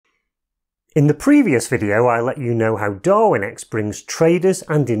In the previous video, I let you know how Darwinex brings traders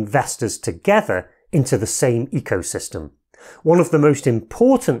and investors together into the same ecosystem. One of the most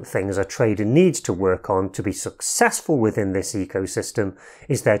important things a trader needs to work on to be successful within this ecosystem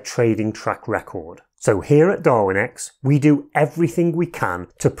is their trading track record. So here at Darwinex, we do everything we can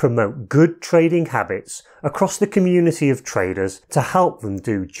to promote good trading habits across the community of traders to help them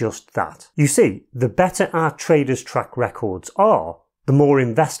do just that. You see, the better our traders' track records are, the more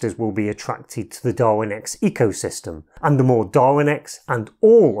investors will be attracted to the Darwinex ecosystem, and the more Darwinex and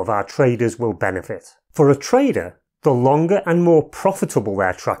all of our traders will benefit. For a trader, the longer and more profitable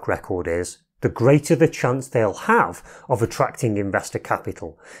their track record is, the greater the chance they'll have of attracting investor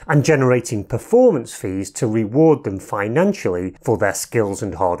capital and generating performance fees to reward them financially for their skills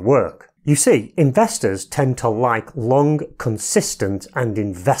and hard work. You see, investors tend to like long, consistent and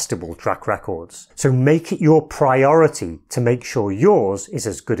investable track records. So make it your priority to make sure yours is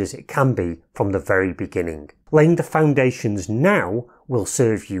as good as it can be from the very beginning. Laying the foundations now will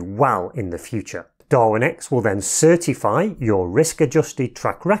serve you well in the future. Darwinex will then certify your risk-adjusted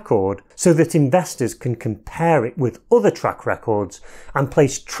track record so that investors can compare it with other track records and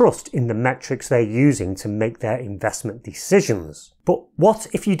place trust in the metrics they're using to make their investment decisions. But what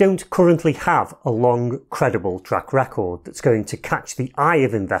if you don't currently have a long, credible track record that's going to catch the eye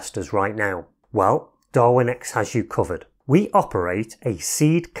of investors right now? Well, Darwinex has you covered. We operate a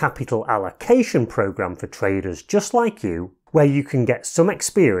seed capital allocation program for traders just like you, where you can get some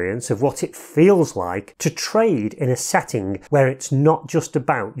experience of what it feels like to trade in a setting where it's not just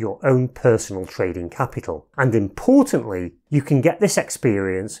about your own personal trading capital. And importantly, you can get this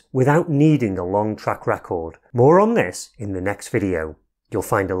experience without needing a long track record. More on this in the next video. You'll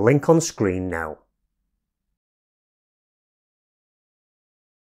find a link on screen now.